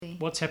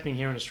what's happening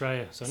here in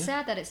Australia, Sonia?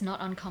 Sad that it's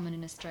not uncommon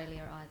in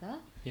Australia either.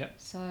 Yep.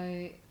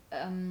 So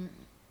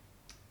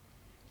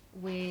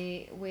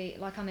we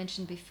like I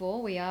mentioned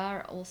before, we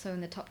are also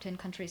in the top 10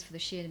 countries for the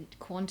sheer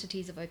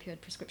quantities of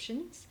opioid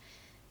prescriptions.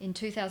 In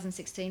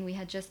 2016, we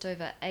had just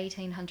over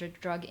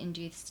 1,800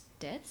 drug-induced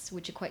deaths,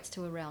 which equates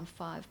to around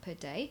 5 per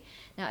day.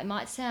 Now, it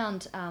might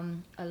sound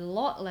a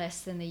lot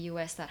less than the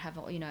US that have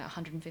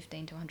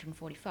 115 to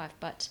 145,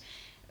 but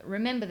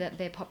remember that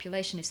their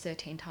population is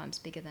 13 times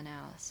bigger than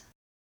ours.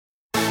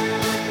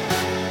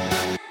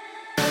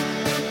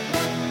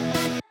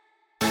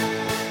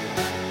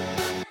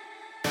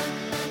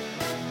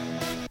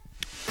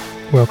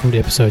 Welcome to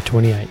episode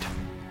 28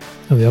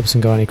 of the Obs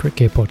and Gynae Crit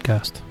Care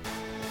podcast.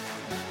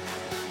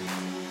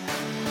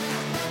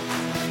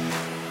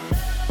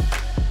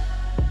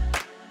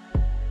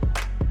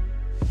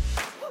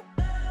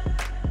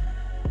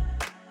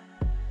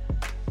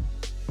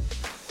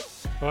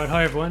 Alright,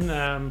 hi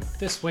everyone.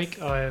 This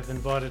week I have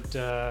invited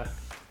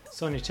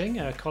Sonia Ting,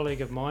 a colleague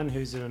of mine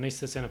who's an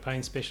anaesthetist and a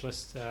pain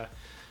specialist,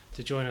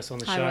 to join us on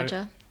the show. Hi,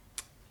 Roger.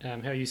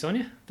 How are you,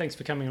 Sonia? Thanks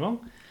for coming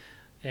along.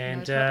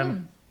 And No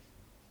problem.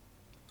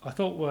 I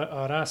thought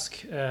I'd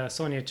ask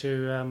Sonia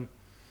to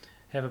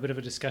have a bit of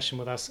a discussion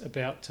with us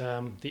about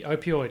the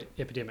opioid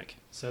epidemic.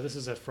 So this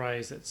is a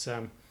phrase that's,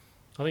 I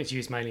think it's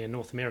used mainly in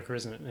North America,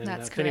 isn't it? And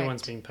That's if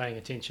anyone's correct. been paying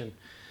attention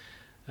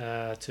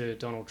to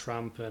Donald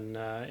Trump and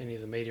any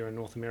of the media in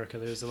North America,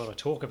 there's a lot of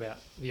talk about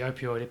the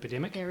opioid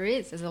epidemic. There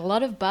is. There's a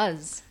lot of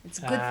buzz. It's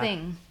a good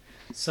thing.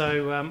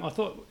 So I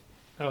thought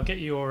I'll get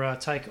your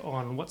take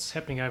on what's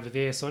happening over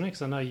there, Sonia,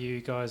 because I know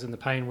you guys in the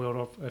pain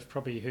world have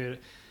probably heard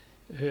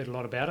a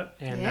lot about it,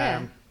 and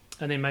Yeah.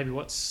 And then maybe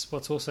what's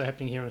also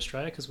happening here in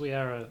Australia, because we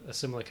are a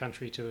similar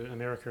country to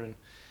America in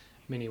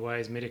many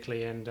ways,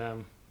 medically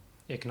and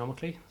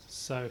economically.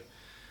 So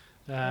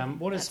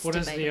what is the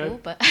debatable,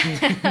 but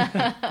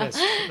that's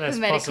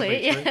medically,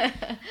 possibly true.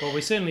 yeah. Well,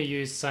 we certainly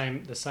use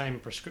the same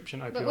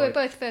prescription opioid. But we're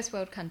both first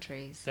world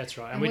countries. That's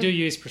right, and And we we- do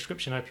use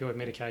prescription opioid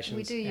medications.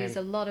 We do use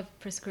a lot of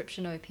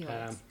prescription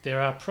opioids.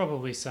 There are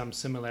probably some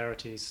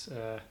similarities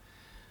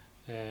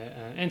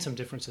and some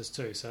differences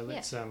too. So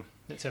let's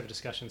have a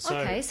discussion.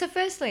 Okay, so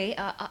firstly,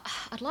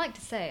 I'd like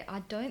to say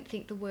I don't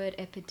think the word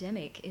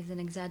epidemic is an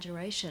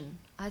exaggeration.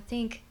 I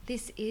think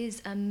this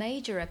is a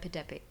major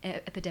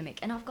epidemic,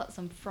 and I've got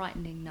some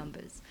frightening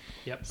numbers.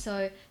 Yep.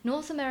 So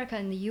North America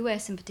and the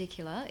US in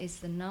particular is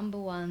the number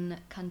one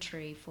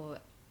country for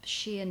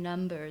sheer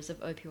numbers of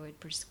opioid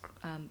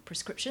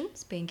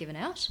prescriptions being given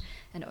out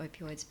and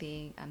opioids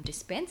being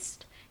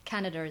dispensed.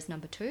 Canada is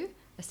number 2.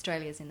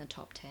 Australia's in the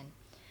top 10.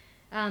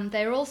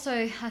 They're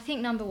also, I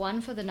think, number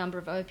 1 for the number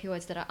of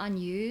opioids that are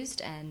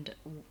unused and,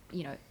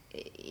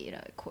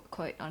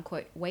 quote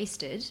unquote,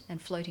 wasted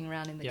and floating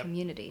around in the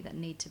community that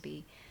need to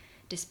be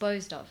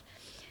disposed of.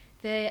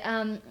 The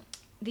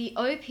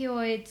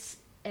opioids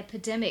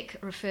epidemic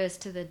refers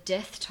to the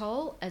death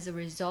toll as a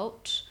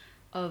result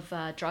of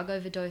drug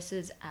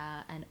overdoses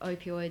and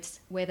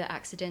opioids, whether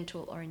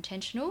accidental or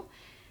intentional.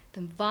 The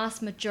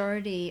vast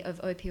majority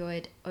of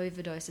opioid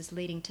overdoses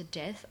leading to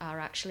death are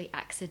actually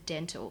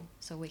accidental,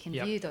 so we can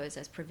view those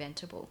as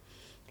preventable.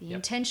 The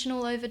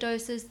intentional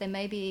overdoses, they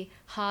may be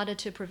harder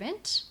to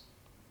prevent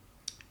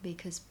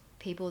because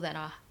people that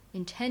are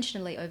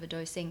intentionally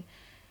overdosing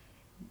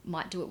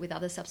might do it with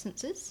other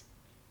substances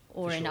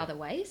or in other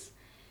ways.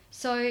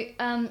 So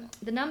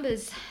the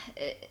numbers,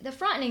 the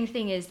frightening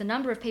thing is the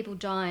number of people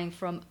dying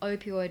from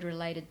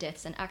opioid-related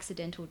deaths and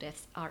accidental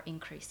deaths are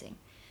increasing.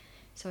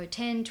 So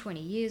 10, 20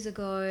 years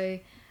ago,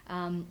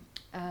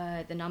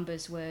 the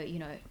numbers were,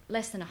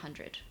 less than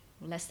 100,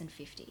 less than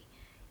 50.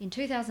 In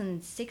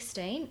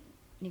 2016,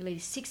 nearly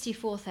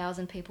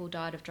 64,000 people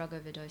died of drug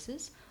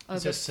overdoses.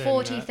 Over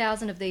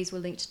 40,000 of these were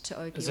linked to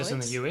opioids. Is this in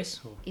the US?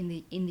 Or? In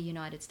the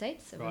United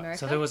States of America.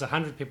 So there was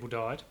 100 people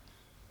died?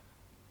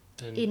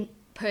 Per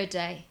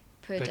day.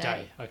 Per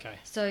day. Okay.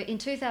 So in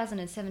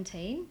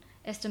 2017,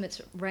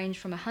 estimates range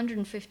from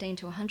 115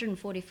 to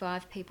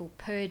 145 people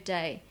per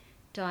day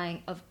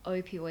dying of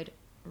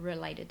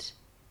opioid-related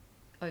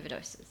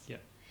overdoses. Yeah,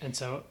 and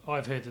so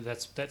I've heard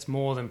that's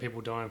more than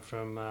people dying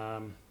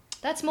from.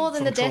 That's more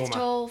than the trauma. death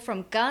toll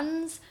from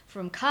guns,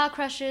 from car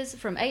crashes,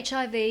 from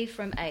HIV,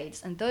 from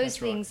AIDS, and those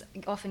things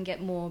often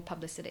get more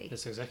publicity.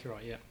 That's exactly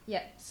right. Yeah.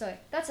 Yeah, so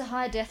that's a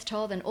higher death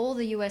toll than all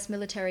the US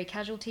military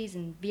casualties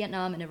in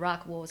Vietnam and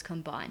Iraq wars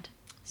combined.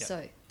 Yep.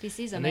 So this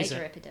is a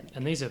major epidemic.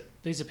 And these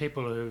are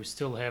people who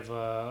still have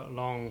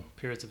long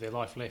periods of their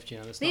life left.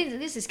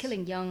 This is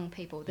killing young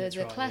people.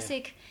 The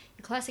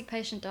classic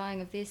patient dying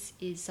of this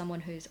is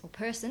someone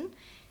person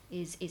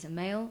is a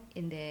male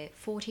in their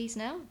 40s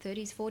now,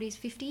 30s, 40s,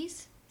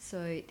 50s.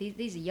 So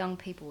these are young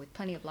people with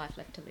plenty of life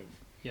left to live.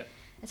 Yep.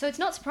 And so it's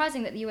not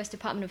surprising that the US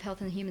Department of Health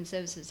and Human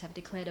Services have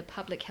declared a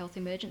public health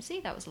emergency.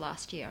 That was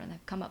last year, and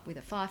they've come up with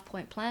a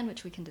 5-point plan,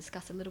 which we can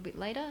discuss a little bit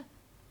later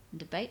and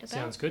debate about.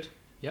 Sounds good.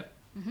 Yep.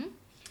 Mm-hmm.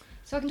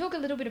 So I can talk a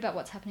little bit about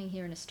what's happening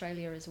here in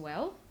Australia as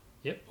well.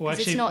 Yep. Well, 'Cause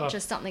actually, it's not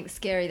just something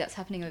scary that's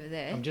happening over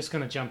there. I'm just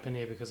going to jump in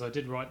here because I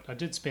did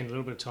spend a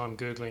little bit of time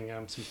googling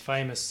some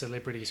famous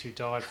celebrities who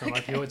died from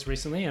opioids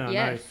recently, and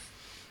I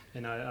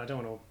know, I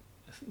don't want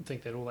to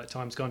think that all that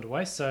time's gone to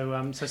waste.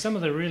 So, so some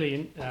of the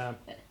really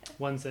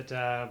ones that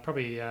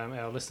probably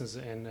our listeners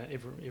and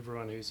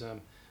everyone who's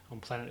on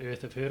planet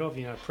Earth have heard of,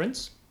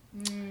 Prince.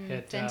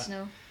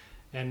 Fentanyl.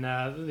 And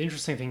the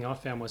interesting thing I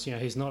found was,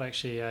 he's not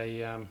actually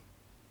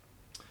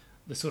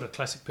the sort of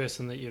classic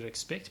person that you'd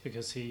expect,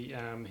 because he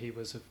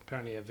was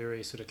apparently a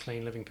very sort of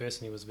clean living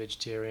person. He was a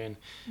vegetarian.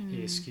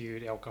 He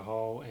eschewed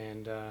alcohol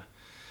and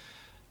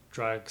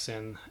drugs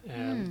and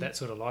that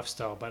sort of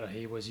lifestyle, but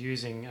he was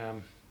using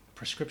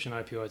prescription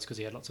opioids because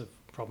he had lots of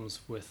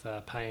problems with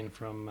pain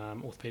from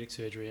orthopedic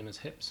surgery in his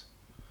hips.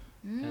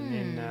 And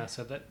then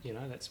so that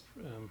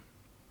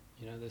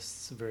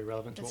this is very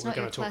relevant to what we're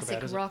going to talk about.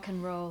 Classic rock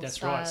and roll.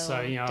 That's right. So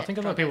I think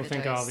a lot of people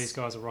think, these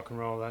guys are rock and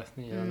roll.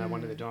 No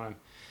wonder they're dying.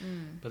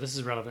 But this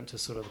is relevant to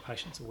sort of the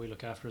patients that we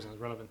look after, isn't it?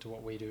 Relevant to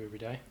what we do every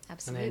day.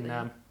 Absolutely. And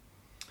then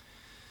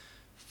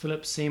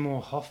Philip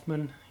Seymour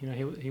Hoffman,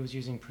 he was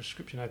using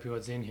prescription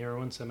opioids and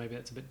heroin, so maybe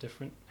that's a bit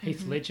different.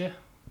 Heath Ledger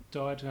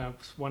died. Two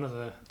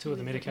of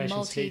the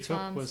medications he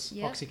took was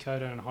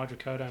oxycodone and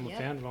hydrocodone were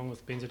found, along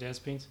with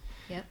benzodiazepines.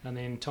 Yep. And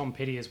then Tom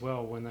Petty as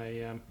well, when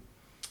they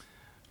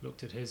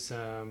looked at his,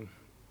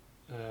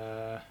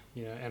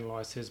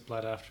 analysed his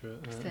blood after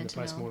in the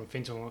post-mortem,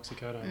 fentanyl and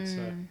oxycodone.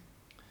 So,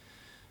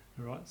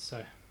 right.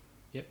 So,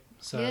 yep.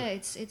 So yeah,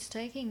 it's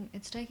taking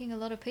a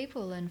lot of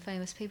people, and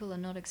famous people are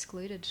not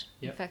excluded.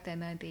 Yep. In fact, they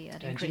may be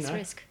at increased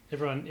risk.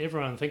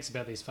 Everyone thinks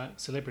about these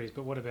celebrities,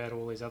 but what about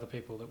all these other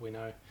people that we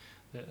know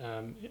that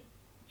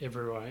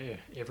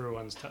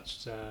everyone's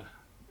touched? Their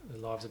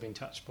lives have been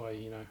touched by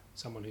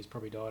someone who's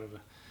probably died of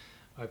a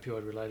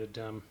opioid-related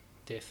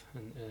death,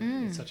 and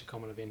it's such a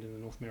common event in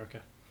North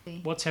America.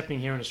 What's happening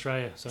here in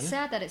Australia, Sonia?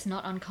 Sad that it's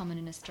not uncommon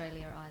in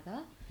Australia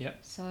either. Yep.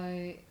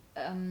 So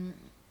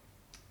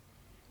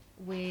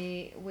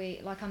we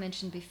like I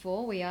mentioned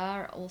before, we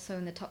are also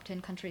in the top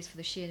 10 countries for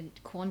the sheer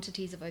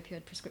quantities of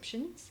opioid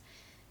prescriptions.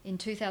 In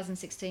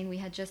 2016, we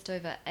had just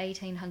over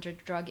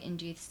 1,800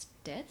 drug-induced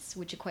deaths,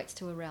 which equates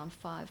to around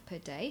 5 per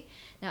day.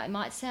 Now, it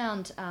might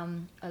sound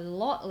a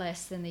lot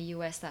less than the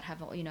US that have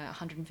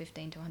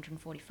 115 to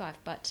 145,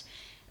 but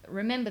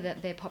remember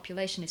that their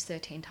population is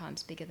 13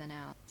 times bigger than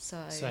ours.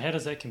 So how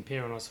does that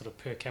compare on a sort of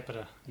per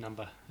capita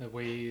number? Are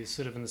we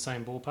sort of in the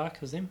same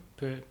ballpark as them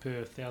per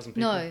 1,000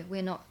 people? No,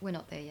 we're not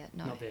there yet.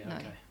 No, not there. No,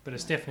 okay, but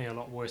it's definitely a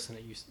lot worse than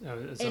it used.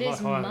 It's it a lot is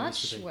higher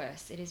much than it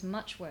worse. It is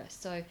much worse.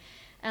 So,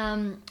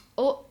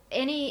 all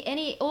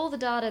the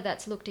data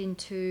that's looked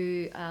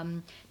into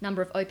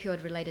number of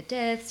opioid-related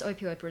deaths,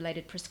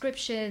 opioid-related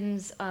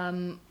prescriptions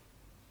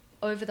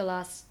over the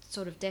last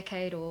sort of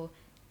decade or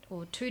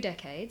 2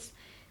 decades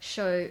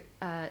show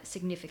a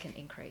significant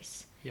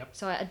increase. Yep.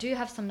 So I do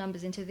have some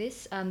numbers into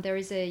this. There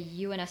is a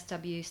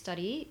UNSW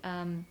study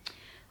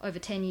over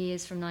 10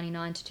 years from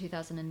 1999 to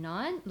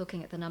 2009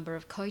 looking at the number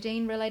of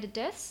codeine-related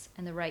deaths,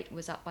 and the rate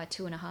was up by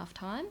 2.5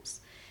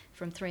 times,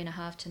 from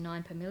 3.5 to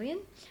 9 per million.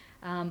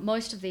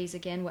 Most of these,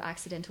 again, were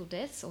accidental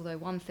deaths, although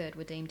 1/3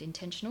 were deemed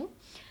intentional.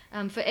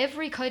 For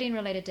every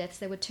codeine-related deaths,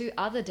 there were 2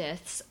 other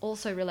deaths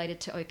also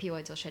related to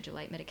opioids or Schedule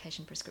 8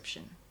 medication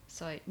prescription.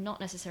 So not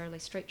necessarily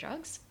street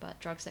drugs, but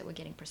drugs that were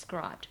getting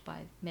prescribed by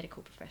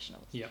medical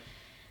professionals. Yeah.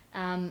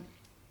 I've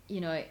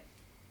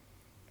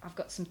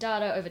got some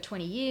data over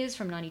 20 years,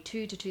 from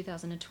 92 to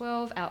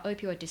 2012. Our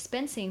opioid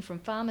dispensing from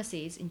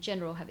pharmacies in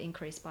general have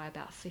increased by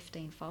about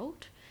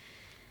 15-fold.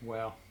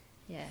 Wow.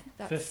 Yeah,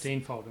 that's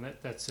 15-fold, and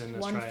that's in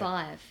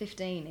Australia.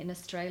 15 in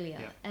Australia.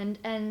 Yeah.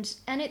 And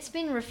it's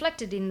been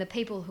reflected in the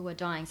people who are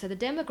dying. So the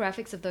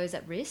demographics of those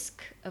at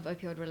risk of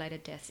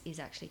opioid-related deaths is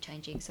actually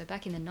changing. So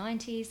back in the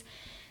 90s,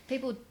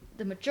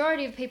 the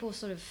majority of people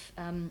sort of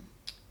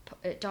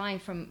dying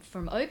from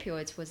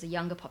opioids was the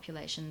younger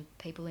population,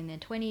 people in their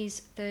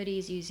 20s,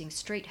 30s using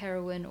street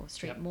heroin or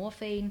street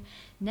morphine.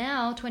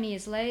 Now, 20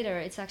 years later,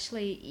 it's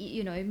actually,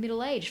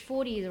 middle-aged,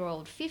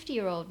 40-year-old,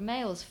 50-year-old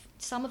males,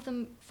 some of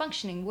them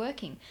functioning,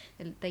 working.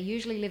 They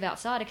usually live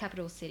outside a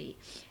capital city,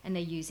 and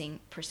they're using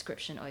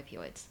prescription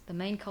opioids. The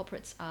main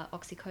culprits are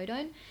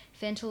oxycodone.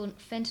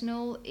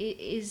 Fentanyl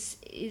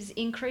is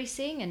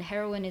increasing, and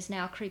heroin is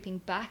now creeping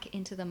back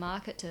into the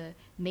market to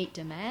meet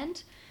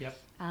demand. Yep.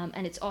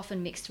 And it's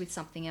often mixed with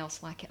something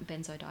else like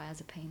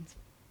benzodiazepines.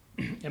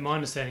 And my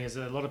understanding is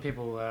that a lot of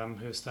people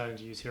who are starting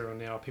to use heroin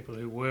now are people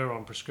who were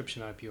on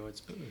prescription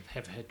opioids but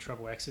have had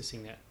trouble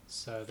accessing that.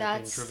 So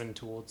they've been driven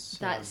towards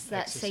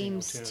that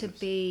seems to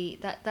be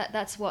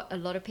that's what a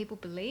lot of people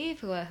believe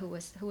who are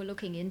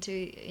looking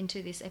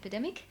into this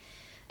epidemic.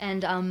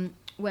 And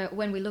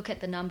when we look at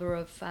the number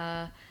of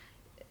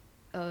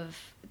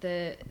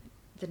the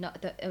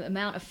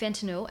amount of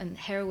fentanyl and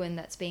heroin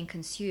that's being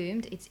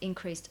consumed, it's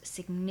increased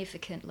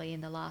significantly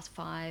in the last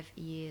 5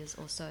 years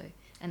or so,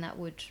 and that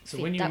would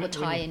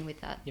tie in with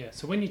that. Yeah.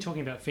 So when you're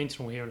talking about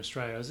fentanyl here in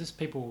Australia, is this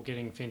people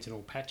getting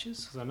fentanyl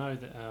patches? Because I know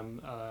that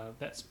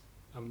that's.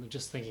 I'm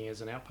just thinking as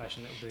an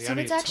outpatient. That would be so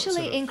it's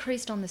actually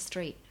increased on the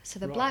street. So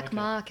the black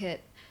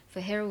market for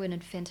heroin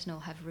and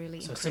fentanyl have really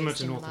so increased similar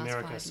to in North the last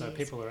America. 5 So years.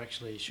 people are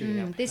actually shooting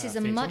up. This is a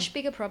fentanyl. much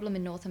bigger problem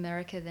in North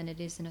America than it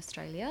is in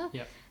Australia.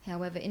 Yep.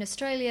 However, in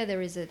Australia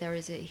there is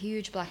a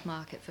huge black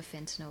market for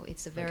fentanyl.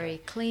 It's a very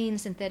Okay. clean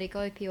synthetic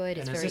opioid.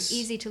 It's And very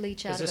easy to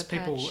leach out Is of this a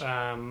patch.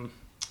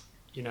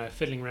 people,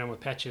 fiddling around with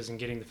patches and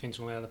getting the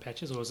fentanyl out of the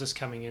patches, or is this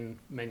coming in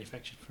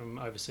manufactured from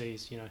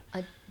overseas?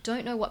 I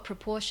don't know what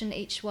proportion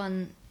each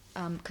one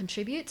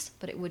contributes,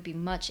 but it would be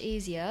much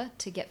easier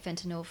to get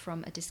fentanyl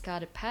from a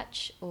discarded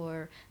patch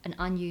or an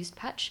unused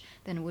patch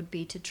than it would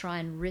be to try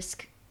and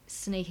risk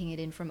sneaking it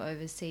in from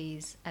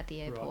overseas at the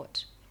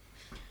airport.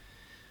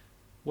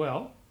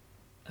 Well,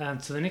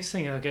 so the next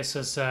thing I guess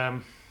is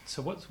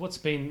so what's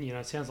been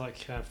it sounds like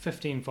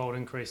 15-fold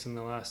increase in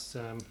the last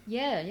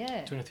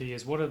 23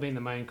 years. What have been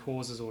the main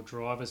causes or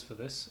drivers for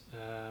this?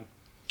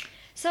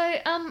 So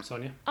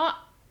Sonia?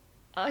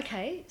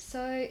 Okay,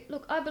 so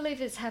look, I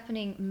believe it's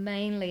happening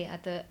mainly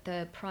at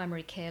the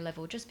primary care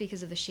level just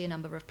because of the sheer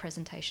number of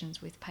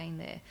presentations with pain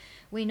there.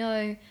 We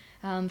know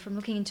from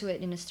looking into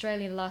it in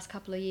Australia the last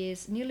couple of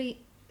years,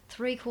 nearly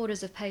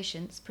 3/4 of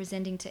patients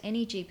presenting to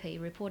any GP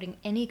reporting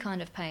any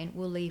kind of pain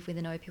will leave with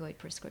an opioid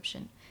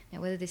prescription. Now,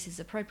 whether this is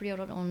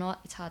appropriate or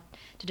not, it's hard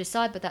to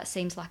decide, but that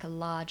seems like a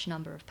large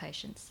number of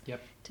patients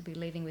to be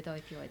leaving with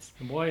opioids.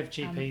 And why have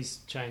GPs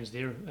changed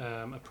their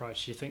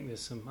approach? Do you think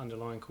there's some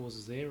underlying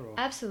causes there? Or?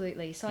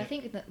 Absolutely. So I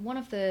think that one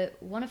of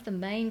the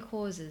main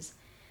causes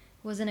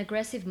was an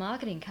aggressive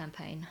marketing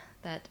campaign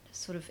that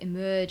sort of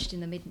emerged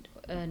in the mid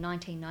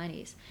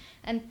 1990s,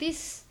 and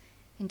this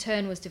in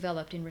turn was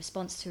developed in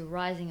response to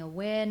rising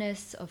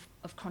awareness of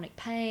chronic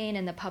pain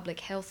and the public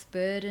health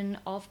burden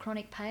of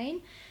chronic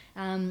pain.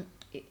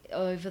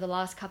 Over the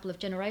last couple of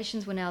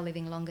generations, we're now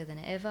living longer than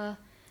ever.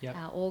 Yep.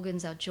 Our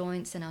organs, our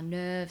joints and our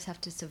nerves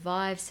have to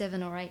survive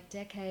 7 or 8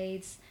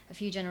 decades. A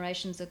few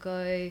generations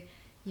ago,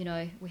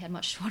 we had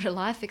much shorter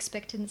life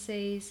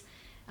expectancies.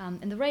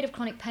 And the rate of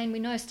chronic pain we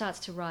know starts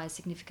to rise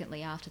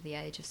significantly after the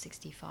age of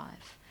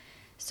 65.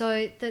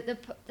 So the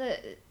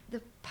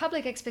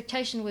public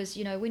expectation was,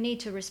 we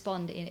need to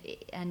respond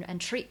and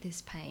treat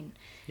this pain.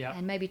 Yep.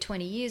 And maybe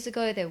 20 years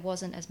ago there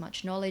wasn't as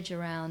much knowledge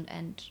around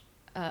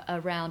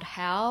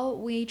how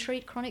we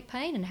treat chronic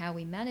pain and how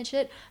we manage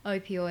it.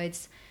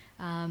 Opioids,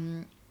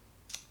 at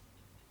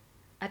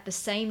the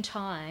same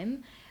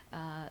time,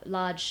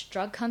 large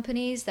drug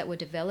companies that were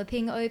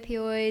developing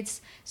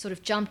opioids sort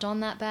of jumped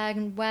on that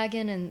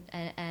bandwagon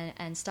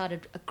and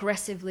started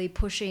aggressively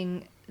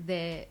pushing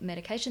their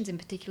medications, in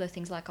particular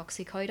things like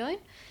oxycodone,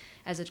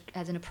 as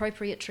an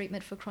appropriate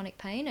treatment for chronic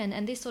pain,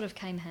 and this sort of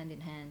came hand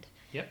in hand.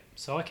 Yep.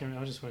 So I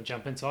just want to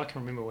jump in. So I can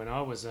remember when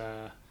I was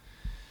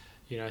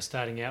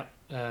starting out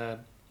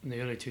in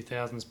the early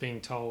 2000s,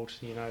 being told,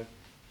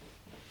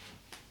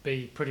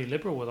 be pretty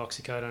liberal with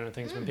oxycodone and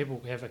things when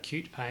people have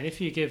acute pain. If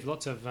you give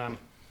lots of,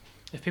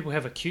 if people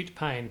have acute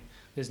pain,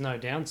 there's no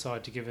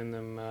downside to giving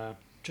them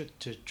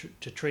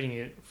to treating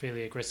it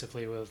fairly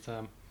aggressively with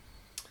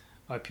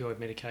opioid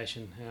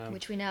medication,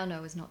 which we now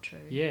know is not true.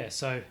 Yeah.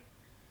 So,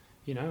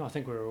 I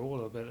think we were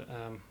all a bit.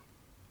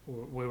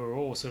 We were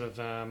all sort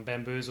of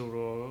bamboozled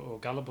or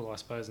gullible, I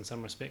suppose, in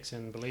some respects,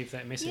 and believed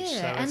that message.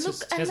 Yeah, so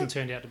it hasn't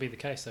turned out to be the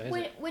case, though, has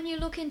it? When you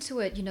look into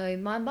it, it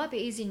might be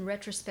easy in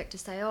retrospect to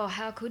say, "Oh,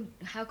 how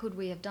could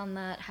we have done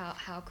that?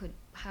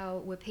 How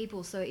were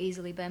people so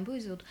easily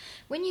bamboozled?"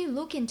 When you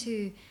look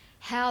into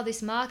how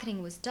this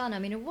marketing was done, I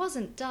mean, it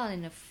wasn't done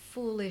in a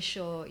foolish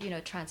or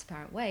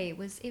transparent way. It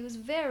was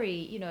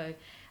very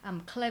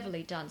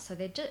cleverly done. So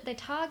they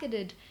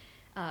targeted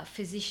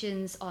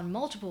physicians on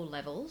multiple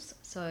levels,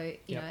 so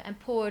and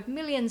poured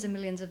millions and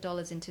millions of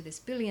dollars into this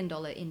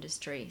billion-dollar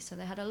industry. So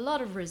they had a lot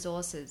of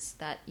resources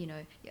that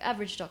your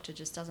average doctor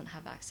just doesn't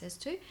have access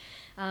to.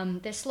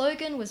 Their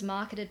slogan was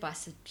marketed by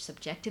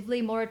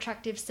subjectively more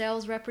attractive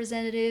sales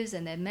representatives,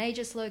 and their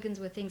major slogans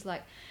were things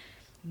like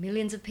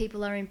 "Millions of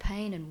people are in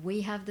pain, and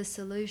we have the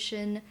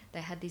solution." They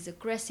had these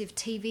aggressive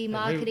TV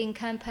marketing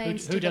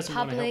campaigns to the public. Who doesn't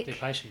want to help their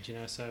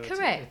patients, So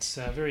Correct. It's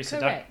a very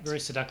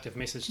seductive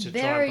message to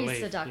try and Very believe.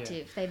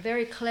 seductive. Yeah. They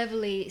very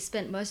cleverly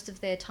spent most of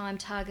their time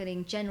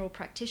targeting general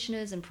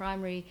practitioners and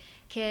primary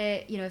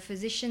care,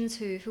 physicians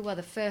who are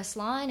the first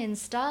line in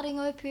starting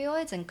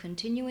opioids and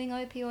continuing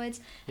opioids,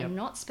 and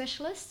not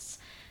specialists.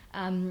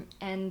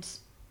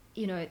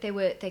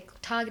 They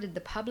targeted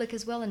the public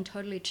as well and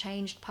totally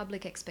changed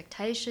public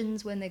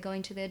expectations when they're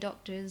going to their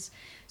doctors.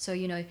 So,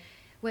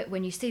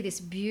 when you see this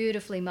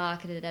beautifully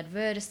marketed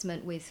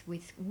advertisement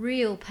with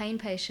real pain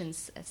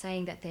patients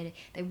saying that they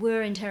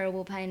were in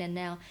terrible pain and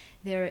now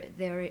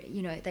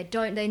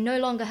they no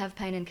longer have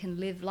pain and can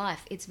live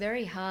life, it's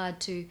very hard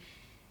to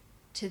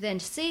then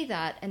see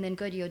that and then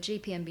go to your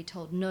GP and be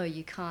told, no,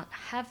 you can't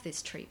have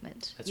this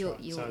treatment.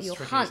 You'll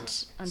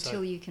hunt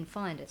until you can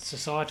find it.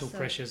 Societal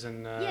pressures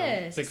and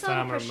big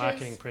pharma and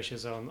marketing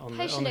pressures on the GPs.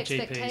 Patient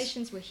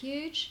expectations were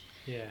huge.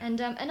 Yeah. And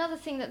another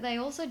thing that they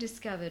also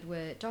discovered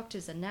were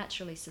doctors are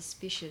naturally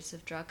suspicious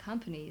of drug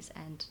companies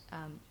and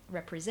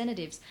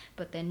representatives,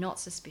 but they're not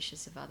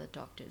suspicious of other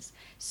doctors.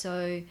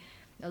 So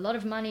A lot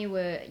of money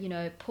were,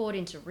 poured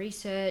into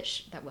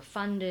research that were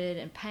funded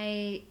and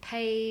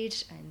paid,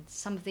 and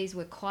some of these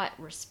were quite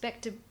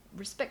respected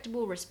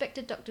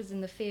doctors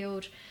in the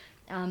field,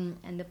 and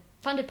the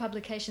funded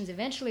publications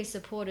eventually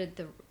supported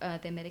their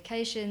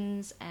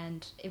medications,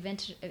 and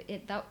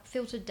that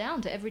filtered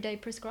down to everyday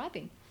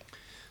prescribing.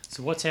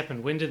 So what's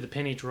happened? When did the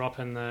penny drop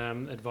and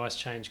the advice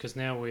change? Because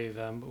now we've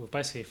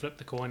basically flipped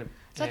the coin.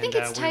 So I think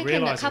it's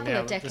taken a couple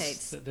of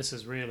decades. This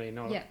is really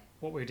not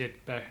what we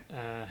did back.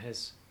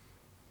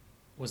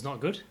 Was not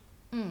good,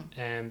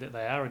 and that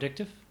they are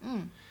addictive.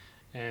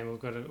 And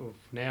we've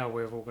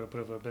all got a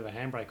bit of a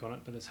handbrake on it,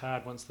 but it's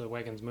hard once the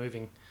wagon's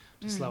moving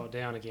to slow it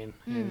down again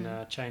and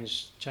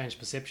change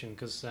perception.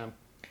 Because and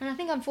I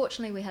think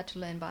unfortunately we had to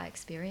learn by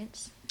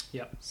experience.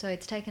 Yep. So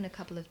it's taken a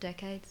couple of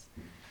decades,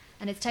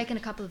 and it's taken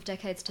a couple of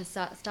decades to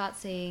start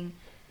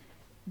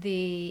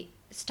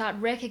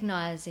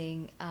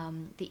recognizing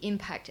the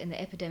impact and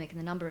the epidemic and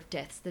the number of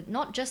deaths. That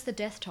not just the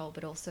death toll,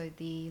 but also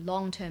the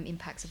long-term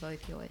impacts of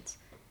opioids.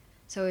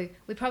 So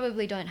we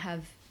probably don't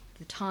have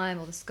the time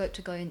or the scope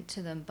to go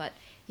into them, but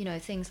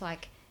things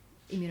like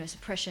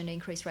immunosuppression,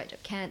 increased rate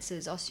of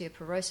cancers,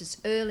 osteoporosis,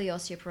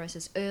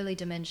 early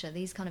dementia,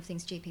 these kind of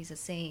things GPs are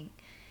seeing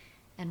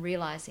and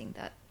realising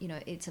that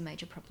it's a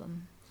major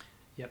problem.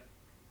 Yep.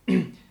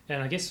 And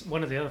I guess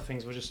one of the other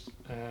things we're just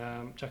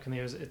chucking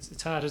there is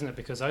it's hard, isn't it?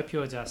 Because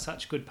opioids are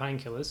such good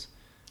painkillers,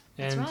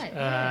 and that's right.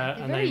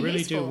 And they really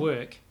useful. do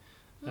work.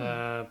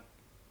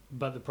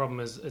 But the problem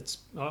is,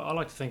 I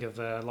like to think of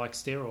like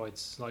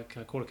steroids, like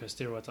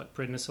corticosteroids, like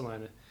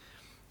prednisolone.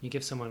 You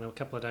give someone a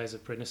couple of days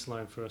of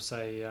prednisolone for,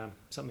 say,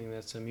 something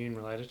that's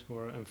immune-related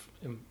or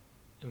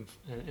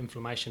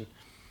inflammation.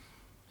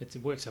 It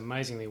works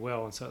amazingly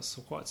well, and so it's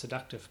quite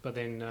seductive. But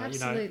then,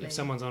 if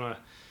someone's on a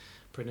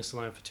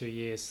prednisolone for 2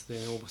 years,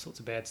 then all sorts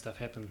of bad stuff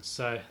happens.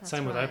 So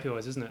same with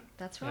opioids, isn't it?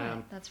 That's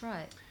right. That's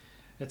right.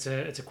 It's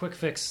a quick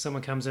fix.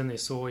 Someone comes in, they're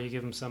sore, you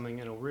give them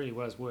something, and it really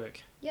does work.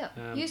 Yeah,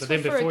 useful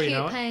but then for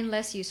acute pain,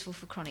 less useful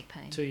for chronic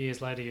pain. 2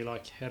 years later, you're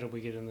like, how did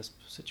we get in this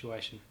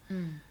situation?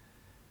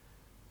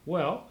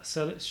 Well,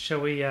 so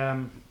shall we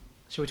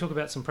talk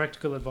about some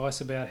practical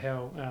advice about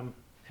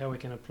how we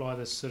can apply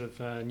this sort of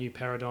new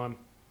paradigm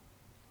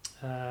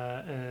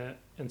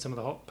in some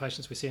of the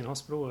patients we see in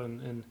hospital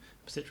and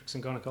obstetrics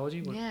and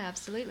gynecology? Yeah,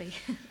 absolutely.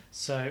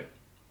 So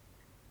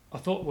I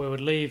thought we would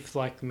leave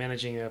like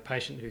managing a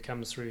patient who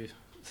comes through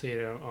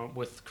theatre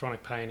with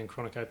chronic pain and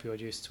chronic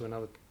opioid use to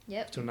another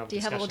discussion. Do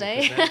you have all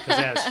day? Because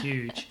that's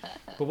huge.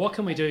 But what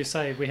can we do?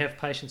 Say we have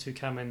patients who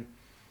come in.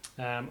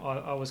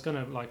 I was going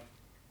to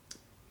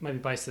maybe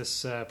base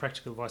this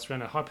practical advice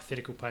around a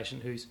hypothetical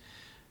patient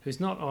who's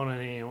not on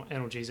any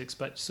analgesics,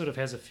 but sort of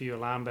has a few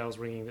alarm bells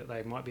ringing that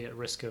they might be at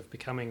risk of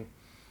becoming,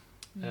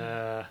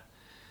 on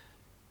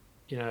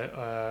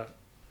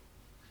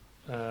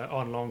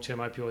long-term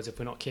opioids if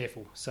we're not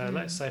careful. So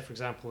let's say, for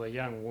example, a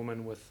young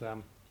woman with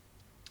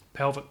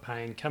pelvic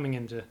pain coming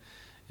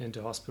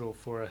into hospital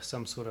for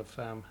some sort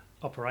of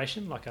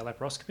operation, like a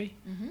laparoscopy,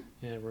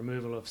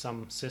 removal of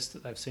some cyst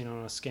that they've seen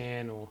on a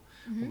scan, or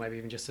maybe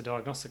even just a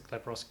diagnostic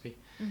laparoscopy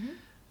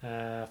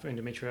for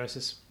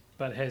endometriosis,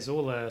 but has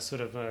all the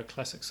sort of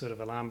classic sort of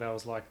alarm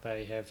bells, like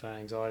they have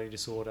anxiety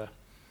disorder,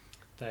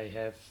 they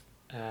have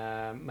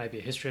maybe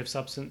a history of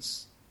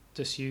substance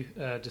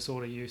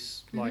disorder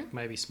use, like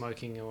maybe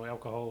smoking or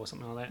alcohol or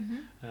something like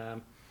that,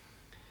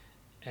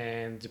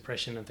 and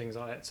depression and things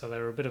like that. So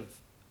they're a bit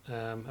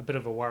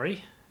of a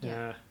worry.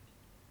 Yeah.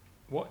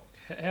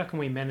 How can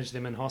we manage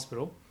them in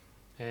hospital,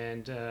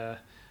 and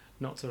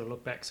not sort of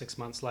look back 6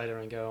 months later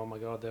and go, oh my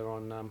God, they're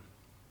on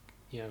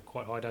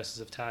quite high doses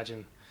of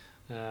Targin,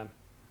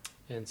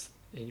 and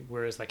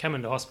whereas they come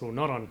into hospital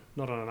not on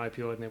an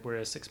opioid, and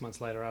whereas 6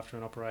 months later after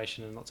an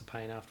operation and lots of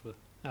pain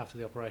after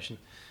the operation,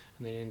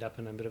 and then end up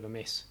in a bit of a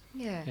mess.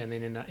 Yeah. And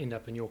then end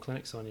up in your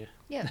clinic, Sonia.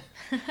 Yeah.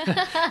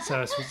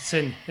 So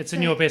it's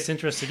in your best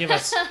interest to give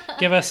us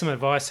some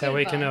advice how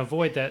we can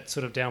avoid that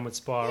sort of downward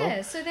spiral.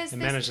 Yeah. So there's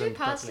two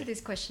parts to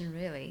this question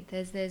really.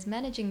 There's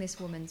managing this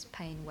woman's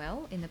pain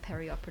well in the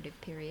perioperative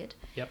period.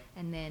 Yep.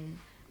 And then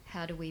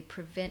how do we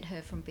prevent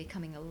her from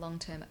becoming a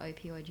long-term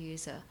opioid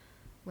user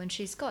when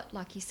she's got,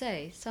 like you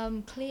say,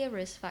 some clear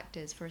risk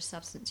factors for a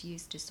substance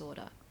use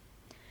disorder.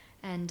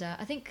 And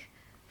I think,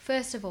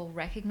 first of all,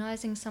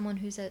 recognising someone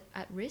who's at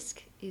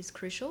risk is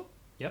crucial.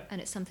 Yep.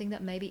 And it's something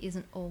that maybe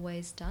isn't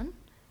always done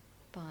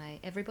by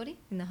everybody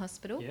in the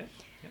hospital. Yeah.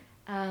 Yep.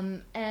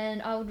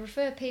 And I would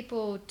refer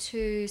people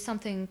to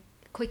something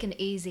quick and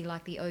easy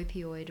like the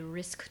opioid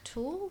risk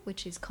tool,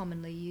 which is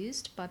commonly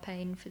used by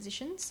pain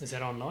physicians. Is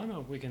that online,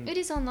 or we can? It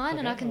is online,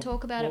 and I can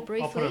talk about it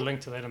briefly. I'll put a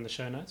link to that in the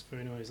show notes for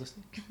anyone who's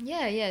listening.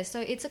 Yeah. So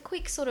it's a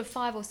quick sort of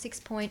 5 or 6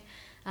 point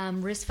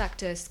risk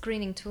factor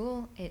screening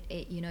tool.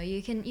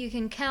 You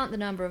can count the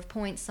number of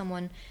points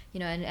someone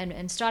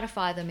and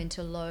stratify them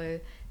into low,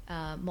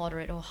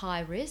 moderate, or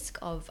high risk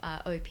of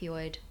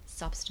opioid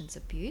substance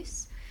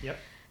abuse. Yep.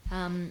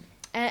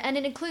 And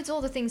it includes all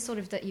the things sort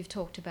of that you've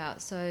talked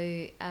about.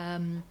 So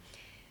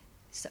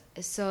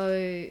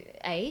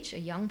age, a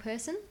young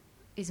person,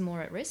 is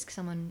more at risk,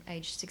 someone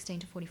aged 16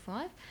 to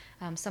 45,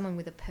 someone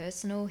with a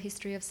personal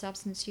history of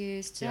substance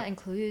use. That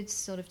includes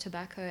sort of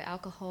tobacco,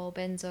 alcohol,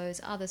 benzos,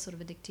 other sort of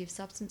addictive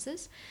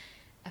substances.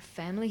 A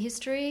family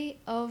history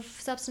of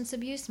substance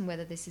abuse, and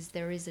whether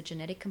there is a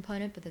genetic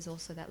component, but there's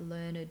also that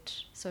learned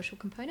social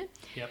component.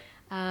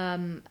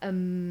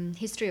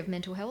 History of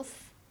mental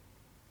health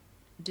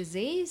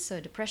disease, so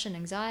depression,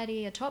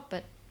 anxiety are top,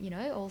 but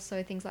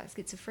also things like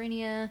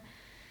schizophrenia,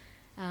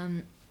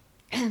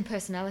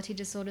 personality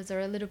disorders are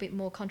a little bit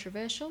more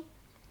controversial,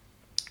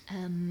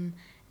 and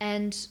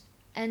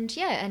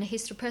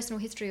a personal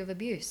history of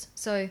abuse.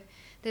 So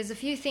there's a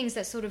few things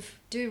that sort of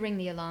do ring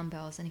the alarm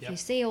bells, and if you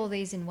see all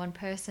these in one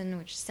person,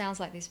 which sounds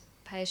like this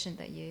patient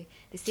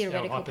this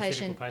theoretical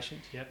patient, has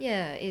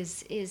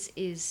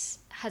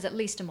at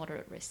least a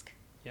moderate risk.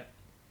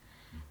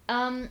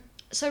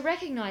 So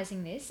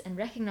recognising this and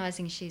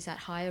recognising she's at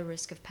higher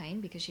risk of pain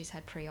because she's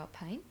had pre-op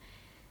pain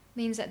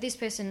means that this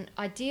person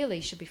ideally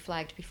should be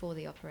flagged before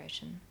the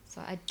operation. So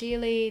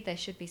ideally they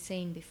should be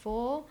seen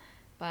before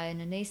by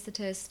an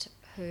anaesthetist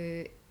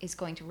who is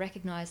going to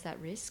recognise that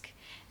risk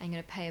and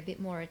going to pay a bit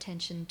more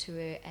attention to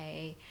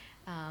a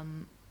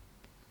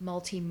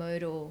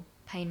multimodal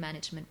pain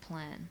management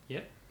plan.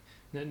 Yep.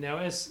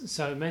 Now,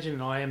 so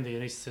imagine I am the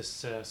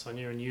anaesthetist,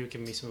 Sonia, and you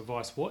give me some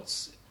advice.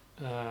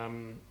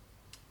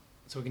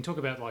 So we can talk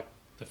about like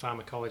the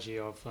pharmacology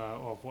of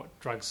what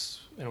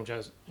drugs,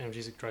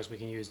 analgesic drugs we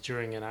can use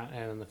during and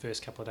in the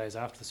first couple of days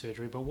after the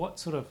surgery. But what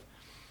sort of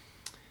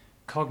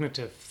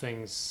cognitive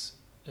things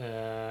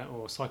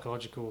or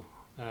psychological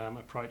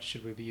approach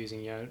should we be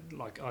using?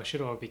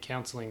 Should I be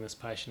counselling this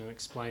patient and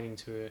explaining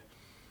to her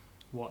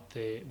what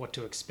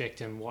to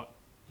expect and what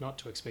not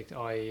to expect,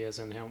 i.e., as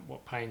in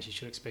what pain she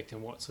should expect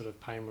and what sort of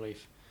pain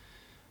relief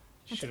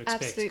you should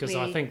expect, because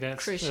I think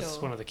that's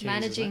one of the keys.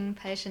 Managing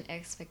patient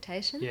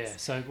expectations. Yeah.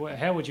 So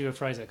how would you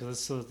phrase that?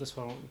 Because this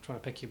one I'm trying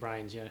to pick your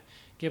brains.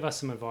 Give us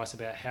some advice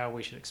about how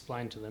we should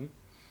explain to them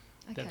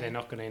that they're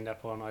not going to end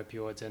up on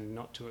opioids and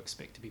not to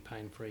expect to be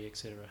pain free,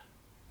 etc.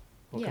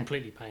 Or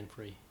completely pain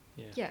free.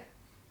 Yeah.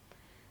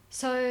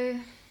 So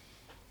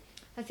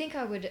I think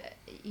I would,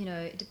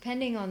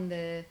 depending on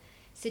the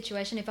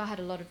situation, if I had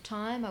a lot of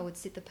time, I would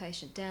sit the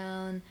patient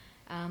down.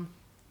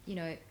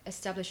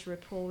 Establish a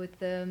rapport with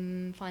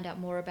them, find out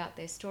more about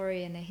their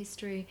story and their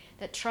history.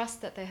 That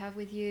trust that they have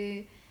with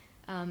you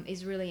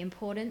is really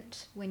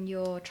important when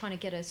you're trying to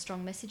get a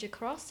strong message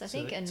across, I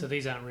think. So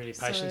these aren't really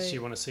patients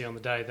you want to see on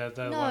the day.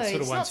 They're no, sort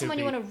of it's not someone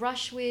you want to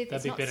rush with.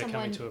 They'd be better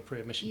coming to a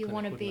pre-admission clinic, you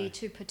want to be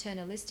too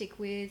paternalistic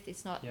with.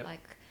 It's not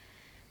like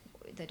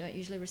they don't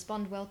usually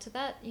respond well to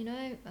that,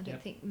 I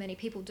don't think many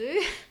people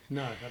do.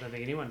 No, I don't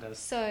think anyone does.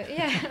 So,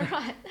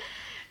 right.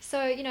 So,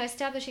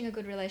 establishing a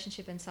good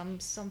relationship and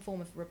some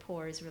form of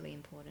rapport is really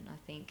important, I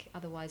think.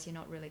 Otherwise, you're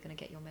not really going to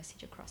get your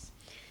message across.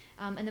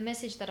 And the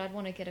message that I'd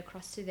want to get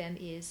across to them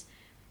is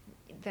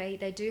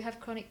they do have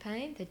chronic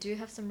pain. They do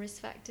have some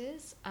risk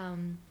factors.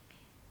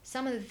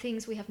 Some of the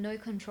things we have no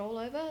control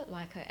over,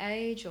 like her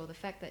age or the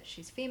fact that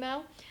she's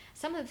female,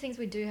 some of the things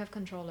we do have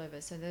control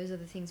over. So those are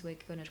the things we're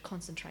going to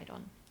concentrate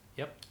on.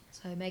 Yep.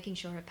 So making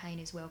sure her pain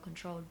is well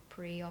controlled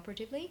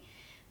pre-operatively,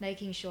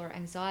 making sure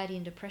anxiety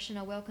and depression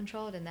are well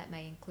controlled, and that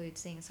may include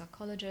seeing a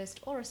psychologist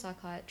or a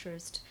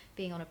psychiatrist,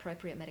 being on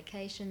appropriate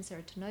medications,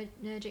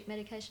 serotonergic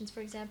medications,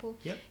 for example,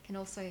 can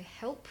also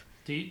help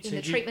in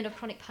the treatment of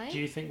chronic pain. Do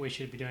you think we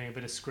should be doing a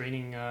bit of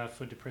screening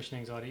for depression,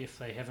 anxiety if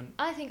they haven't?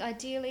 I think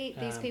ideally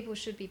these people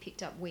should be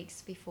picked up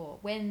weeks before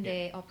when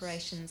their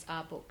operations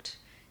are booked.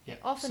 Yeah.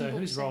 So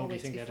whose role do you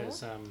think that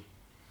is?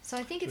 So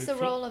I think it's the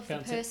role of the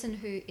person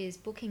who is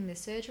booking the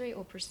surgery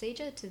or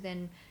procedure to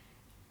then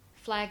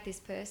flag this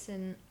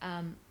person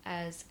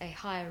as a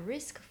higher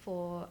risk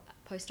for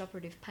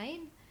post-operative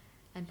pain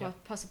and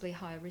possibly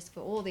higher risk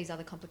for all these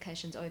other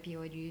complications,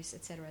 opioid use,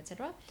 etc.,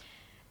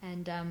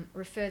 and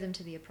refer them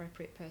to the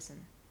appropriate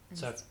person. And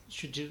so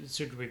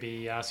should we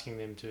be asking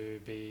them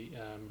to be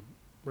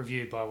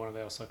reviewed by one of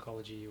our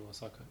psychology or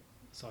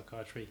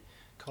psychiatry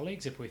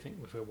colleagues if we're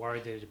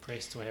worried they're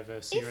depressed or have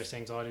a serious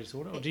anxiety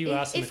disorder, or do you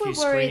ask them a few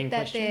screening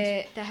questions? If we're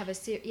worried that they have a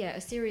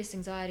serious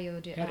anxiety or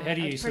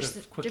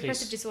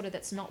depressive disorder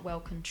that's not well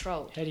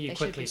controlled, how do you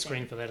quickly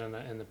screen for that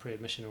in the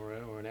pre-admission or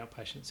an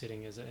outpatient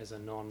setting as a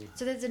non?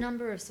 So there's a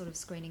number of sort of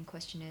screening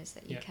questionnaires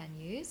that you can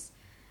use.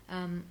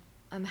 I'm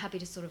happy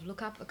to sort of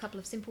look up a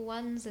couple of simple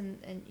ones, and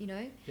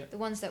the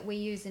ones that we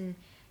use in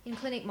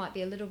clinic might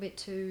be a little bit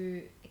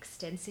too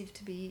extensive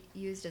to be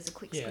used as a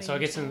quick screening so I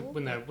guess tool.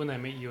 when they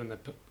meet you in the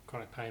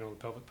chronic pain or the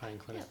pelvic pain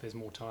clinic, there's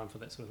more time for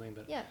that sort of thing.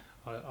 But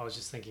I was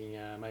just thinking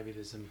maybe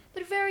there's some...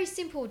 But very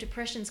simple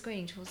depression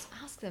screening tools.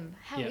 Ask them,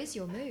 how is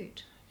your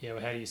mood? Yeah,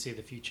 well, how do you see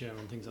the future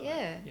and things like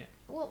that? Yeah.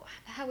 Well,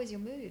 how is your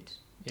mood?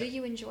 Do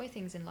you enjoy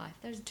things in life?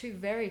 Those are two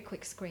very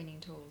quick screening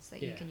tools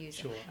that you can use.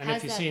 Sure. And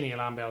if you see any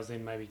alarm bells,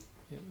 then maybe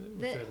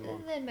refer them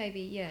on. Then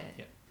maybe,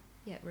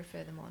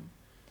 refer them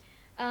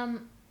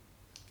on.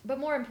 But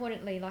more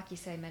importantly, like you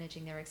say,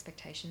 managing their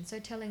expectations. So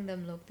telling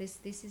them, look, this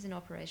is an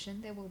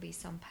operation. There will be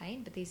some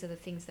pain, but these are the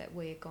things that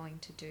we're going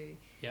to do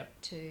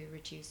to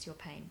reduce your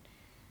pain.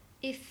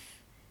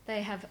 If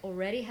they have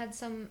already had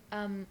some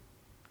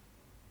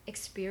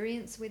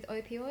experience with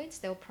opioids,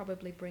 they'll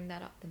probably bring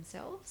that up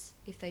themselves.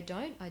 If they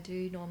don't, I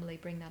do normally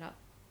bring that up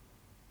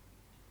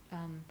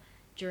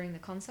during the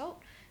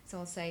consult. So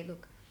I'll say,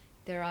 look,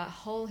 there are a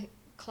whole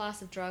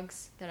class of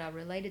drugs that are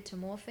related to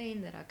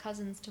morphine, that are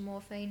cousins to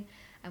morphine,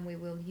 and we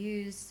will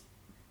use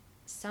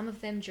some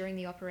of them during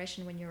the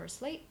operation when you're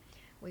asleep.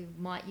 We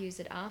might use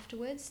it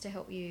afterwards to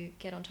help you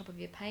get on top of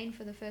your pain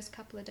for the first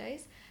couple of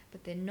days,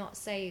 but they're not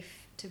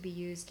safe to be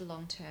used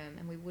long term,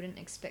 and we wouldn't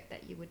expect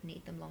that you would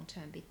need them long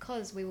term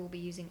because we will be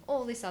using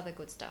all this other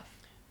good stuff.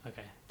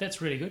 Okay,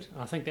 that's really good.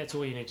 I think that's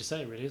all you need to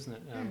say, really, isn't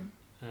it?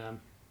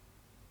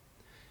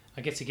 I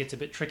guess it gets a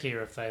bit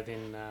trickier if they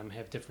then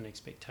have different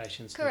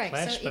expectations to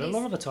clash. So but a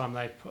lot of the time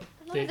they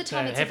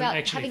haven't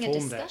actually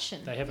formed that.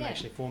 They haven't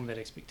actually formed that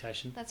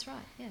expectation. That's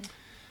right. Yeah.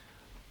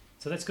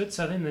 So that's good.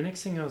 So then the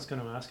next thing I was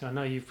going to ask, and I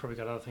know you've probably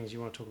got other things you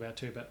want to talk about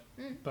too, but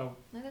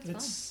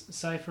let's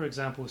say, for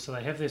example, so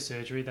they have their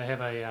surgery, they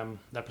have a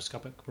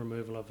laparoscopic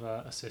removal of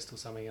a cyst or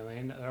something,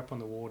 and they're up on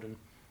the ward, and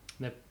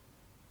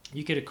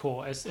you get a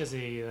call as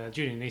a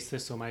duty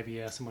anaesthetist or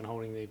maybe someone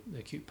holding the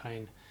acute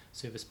pain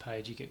service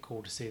page. You get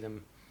called to see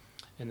them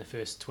in the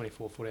first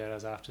 24, 48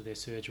 hours after their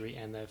surgery,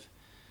 and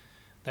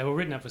they were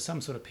written up with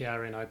some sort of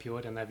PRN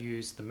opioid, and they've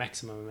used the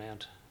maximum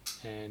amount,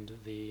 and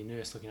the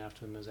nurse looking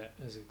after them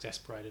is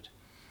exasperated.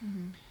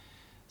 Mm-hmm.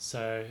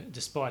 So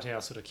despite our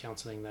sort of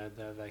counselling,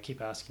 they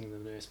keep asking the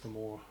nurse for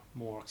more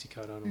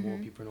oxycodone or more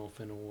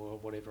buprenorphine or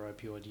whatever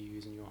opioid you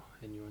use in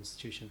your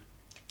institution.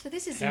 So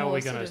this is how more are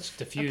we going to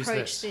diffuse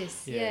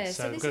this? Yeah,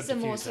 so this is a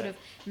more sort of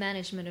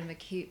management of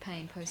acute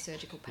pain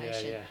post-surgical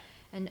patient.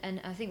 Yeah.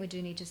 And I think we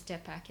do need to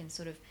step back and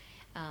sort of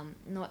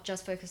not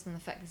just focus on the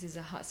fact this is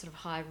a sort of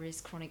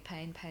high-risk chronic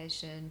pain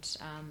patient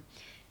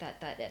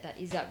that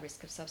is at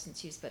risk of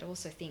substance use, but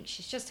also think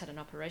she's just had an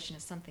operation.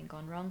 Has something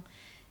gone wrong?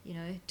 You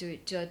know,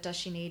 does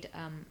she need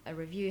a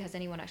review? Has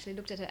anyone actually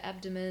looked at her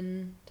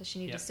abdomen? Does she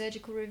need a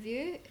surgical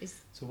review?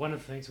 So one of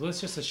the things, well,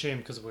 let's just assume,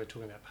 because we're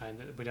talking about pain,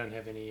 that we don't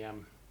have any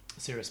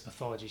serious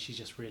pathology. She's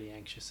just really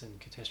anxious and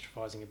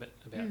catastrophizing a bit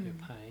about her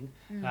pain.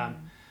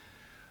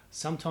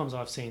 Sometimes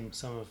I've seen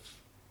some of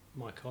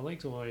my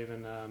colleagues or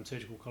even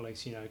surgical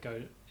colleagues,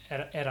 go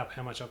add up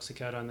how much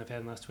oxycodone they've had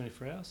in the last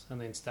 24 hours and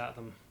then start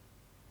them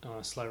on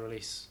a slow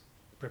release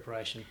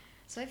preparation.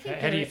 So I think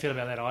how do you feel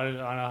about that?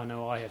 I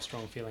know I have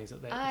strong feelings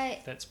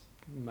that's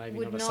maybe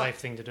not a safe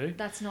thing to do.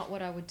 That's not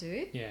what I would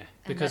do. Yeah,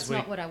 because that's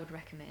not what I would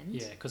recommend.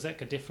 Yeah, because that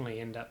could definitely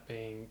end up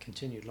being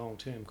continued long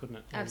term, couldn't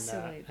it?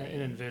 Absolutely. And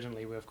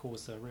inadvertently, we've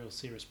caused a real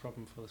serious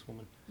problem for this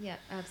woman. Yeah,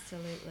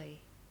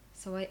 absolutely.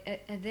 So I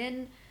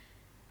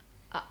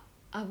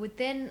would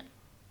then,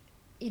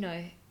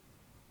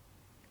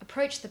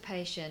 approach the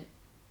patient,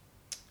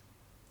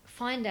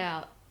 find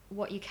out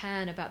what you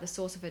can about the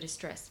source of her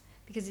distress,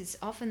 because it's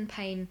often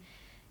pain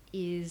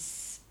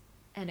is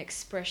an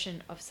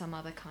expression of some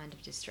other kind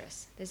of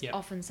distress. There's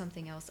often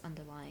something else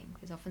underlying.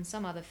 There's often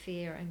some other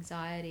fear,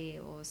 anxiety,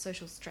 or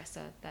social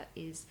stressor that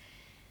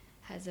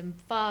has a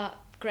far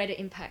greater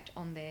impact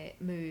on their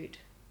mood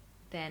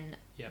than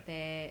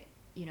their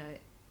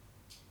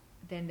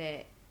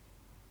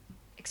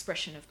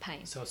expression of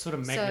pain. So it's sort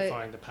of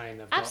magnifying the pain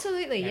they've got.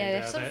 Absolutely,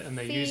 yeah. And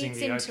they're using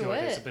the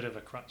opioid as a bit of a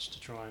crutch to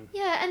try and...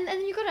 Yeah, and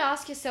you've got to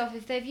ask yourself,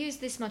 if they've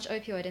used this much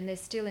opioid and they're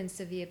still in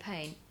severe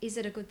pain, is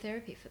it a good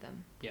therapy for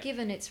them,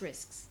 given its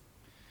risks?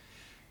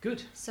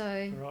 Good.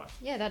 So,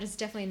 that is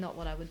definitely not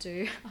what I would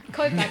do.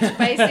 Go back to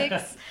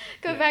basics,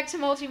 go back to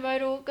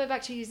multimodal, go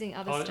back to using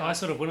other stuff. I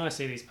sort of, when I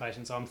see these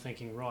patients, I'm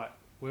thinking, right,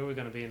 where are we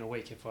going to be in a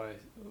week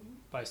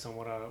based on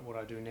what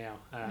I do now?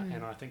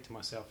 And I think to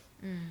myself...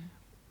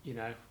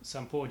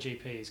 some poor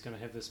GP is going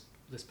to have this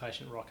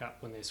patient rock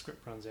up when their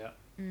script runs out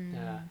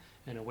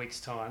in a week's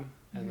time,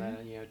 and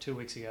they, 2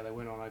 weeks ago they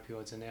went on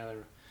opioids, and now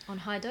they're on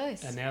high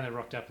dose, and now they're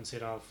rocked up and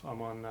said,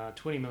 I'm on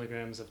 20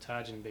 milligrams of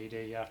Targin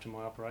BD after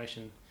my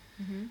operation.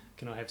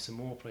 Can I have some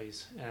more,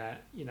 please?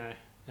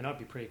 And I'd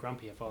be pretty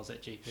grumpy if I was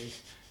that GP.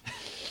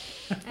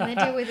 And they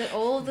deal with it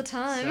all the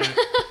time.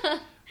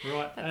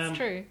 So, that's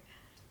true.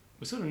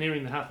 We're sort of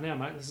nearing the half an hour,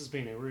 mate. This has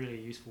been a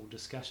really useful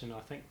discussion. I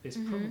think there's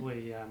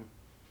probably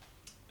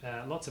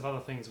lots of other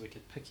things we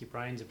could pick your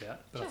brains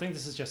about, but I think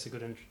this is just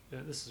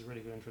this is a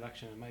really good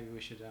introduction, and maybe we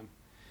should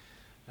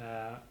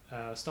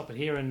stop it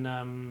here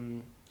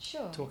and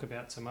talk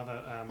about some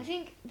other... I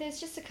think there's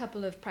just a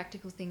couple of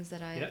practical things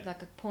that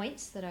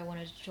points that I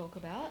wanted to talk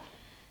about.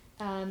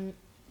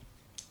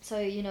 So,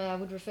 I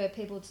would refer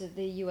people to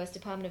the US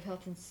Department of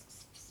Health and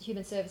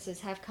Human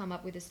Services have come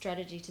up with a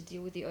strategy to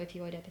deal with the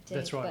opioid epidemic.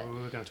 That's right,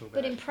 we were going to talk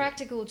about But in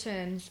practical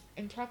terms,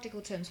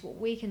 what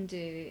we can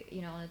do,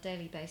 on a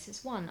daily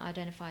basis, one,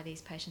 identify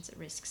these patients at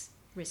risk,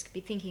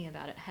 be thinking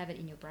about it, have it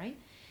in your brain.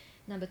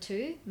 Number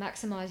two,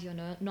 maximise your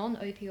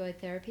non-opioid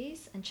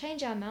therapies and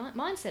change our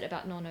mindset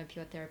about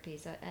non-opioid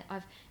therapies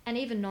and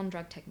even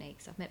non-drug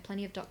techniques. I've met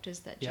plenty of doctors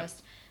that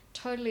just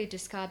totally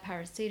discard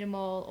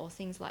paracetamol or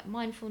things like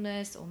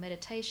mindfulness or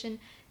meditation.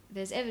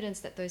 There's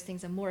evidence that those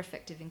things are more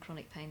effective in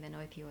chronic pain than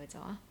opioids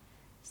are.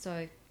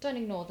 So don't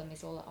ignore them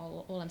is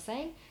all I'm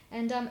saying.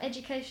 And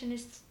education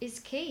is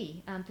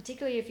key,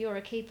 particularly if you're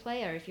a key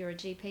player, if you're a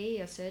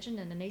GP, a surgeon,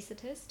 an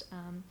anaesthetist,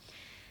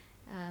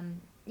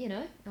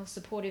 or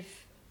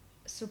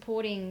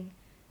supporting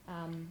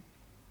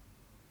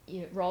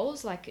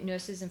roles like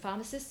nurses and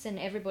pharmacists and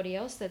everybody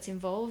else that's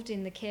involved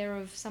in the care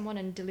of someone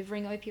and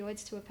delivering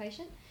opioids to a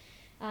patient.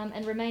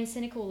 And remain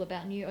cynical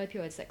about new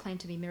opioids that claim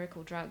to be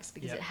miracle drugs,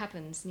 because it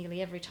happens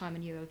nearly every time a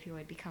new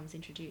opioid becomes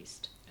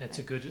introduced. It's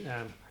a good,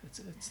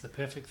 it's the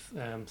perfect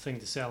thing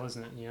to sell,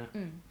 isn't it?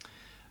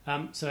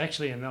 Yeah. So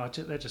actually, and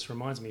that just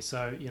reminds me.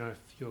 So if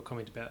your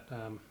comment about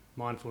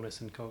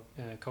mindfulness and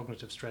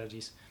cognitive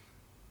strategies,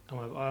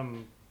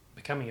 I'm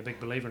becoming a big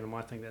believer in them.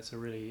 I think that's a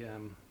really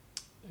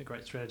a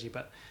great strategy.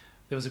 But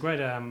there was a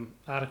great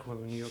article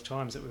in the New York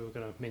Times that we were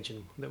going to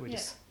mention that we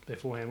just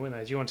beforehand, weren't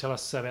they? Do you want to tell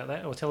us about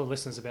that, or tell the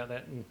listeners about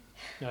that, and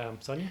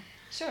Sonia?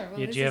 Sure.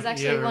 Well, this is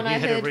actually one I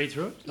heard. You had a read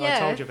through it? Yeah, I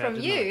told you about from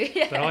it, you.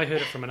 I? But I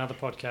heard it from another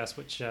podcast,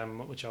 which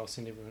I'll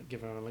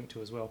give everyone a link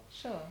to as well.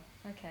 Sure.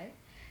 Okay.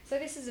 So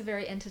this is a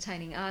very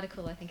entertaining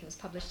article. I think it was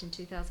published in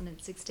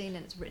 2016,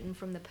 and it's written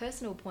from the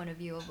personal point of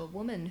view of a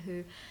woman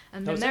who,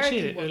 an American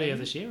actually woman. Earlier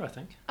this year, I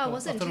think. Oh,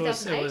 was it in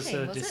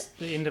 2018? Was it?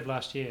 The end of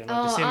last year,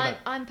 December.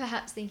 I'm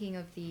perhaps thinking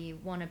of the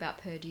one about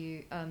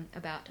Purdue,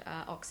 about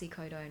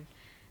oxycodone.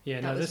 Yeah,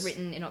 that was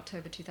written in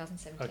October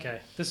 2017. Okay,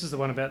 this is the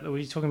one about. Were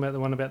you talking about the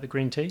one about the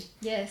green tea?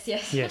 Yes.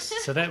 Yes.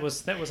 So that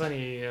was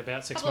only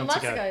about 6 months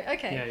ago.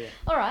 Okay. Yeah.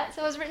 All right.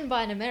 So it was written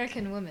by an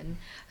American woman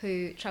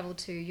who travelled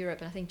to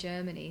Europe and I think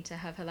Germany to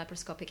have her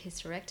laparoscopic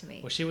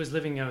hysterectomy. Well, she was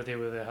living over there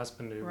with her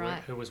husband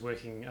who was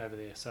working over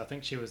there. So I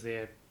think she was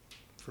there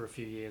for a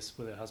few years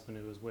with her husband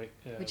who was which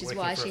is working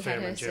why for she a firm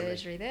had her in Germany.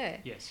 surgery there.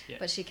 Yes. Yeah.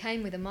 But she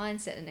came with a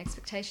mindset and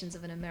expectations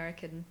of an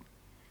American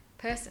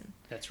person.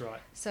 That's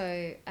right.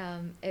 So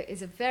it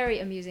is a very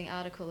amusing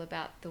article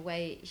about the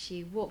way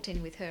she walked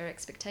in with her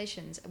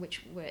expectations,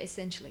 which were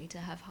essentially to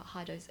have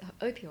high dose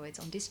opioids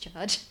on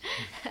discharge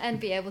and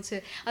be able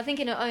to, I think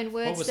in her own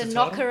words, to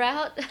knock her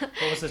out.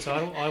 What was the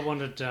title? I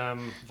wanted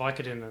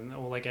Vicodin and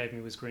all they gave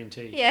me was green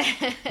tea. Yeah,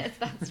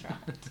 that's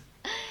right.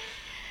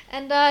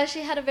 And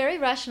she had a very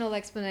rational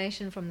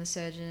explanation from the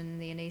surgeon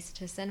and the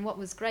anaesthetist. And what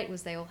was great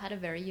was they all had a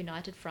very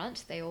united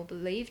front. They all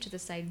believed the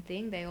same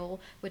thing. They all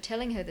were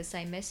telling her the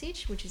same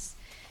message, which is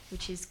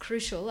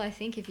crucial, I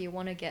think, if you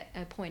want to get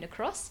a point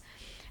across.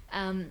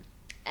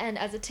 And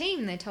as a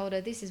team, they told her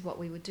this is what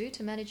we would do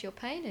to manage your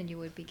pain, and you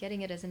would be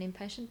getting it as an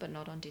inpatient, but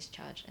not on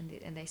discharge.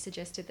 And they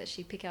suggested that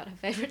she pick out her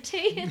favourite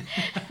tea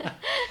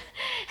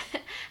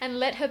and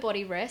let her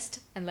body rest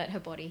and let her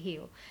body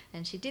heal.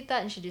 And she did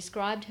that, and she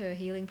described her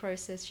healing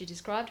process. She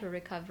described her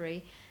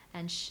recovery,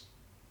 and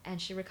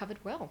she recovered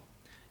well.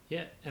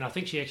 Yeah, and I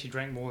think she actually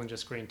drank more than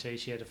just green tea.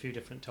 She had a few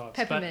different types.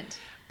 Peppermint.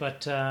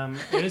 But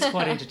it is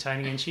quite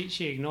entertaining, and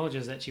she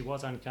acknowledges that she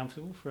was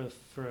uncomfortable for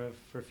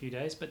a few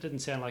days, but didn't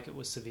sound like it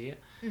was severe.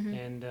 Mm-hmm.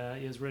 And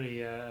it was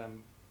really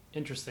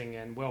interesting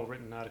and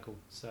well-written article.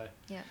 So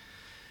yeah.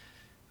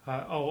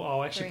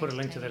 I'll actually put a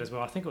link to that as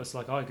well. I think it was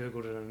like I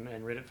googled it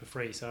and read it for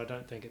free, so I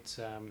don't think it's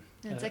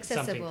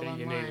accessible something that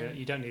online.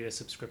 you don't need a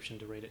subscription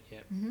to read it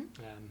yet. Mm-hmm.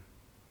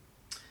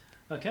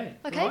 Okay.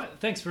 Right.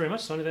 Thanks very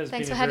much, Sonia. That's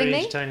Thanks been for having very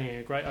me. entertaining,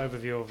 a great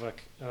overview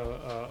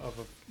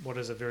of what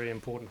is a very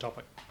important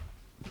topic.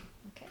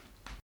 Okay.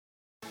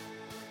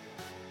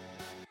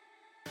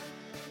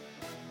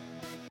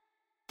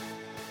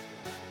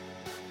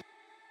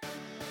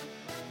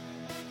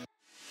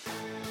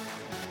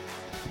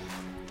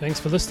 Thanks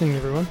for listening,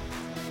 everyone.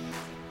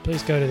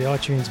 Please go to the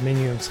iTunes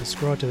menu and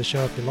subscribe to the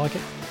show if you like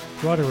it.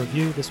 Write a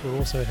review. This will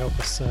also help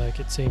us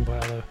get seen by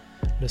other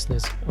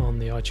listeners on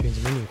the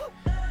iTunes menu.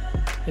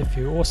 If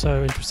you're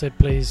also interested,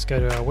 please go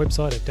to our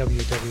website at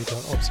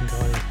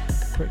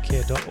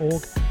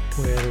www.obsandgynecare.org,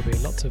 where there will be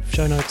lots of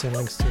show notes and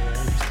links to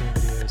interesting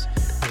videos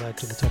related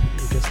to the topic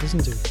that you just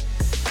listened to.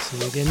 See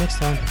you again next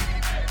time.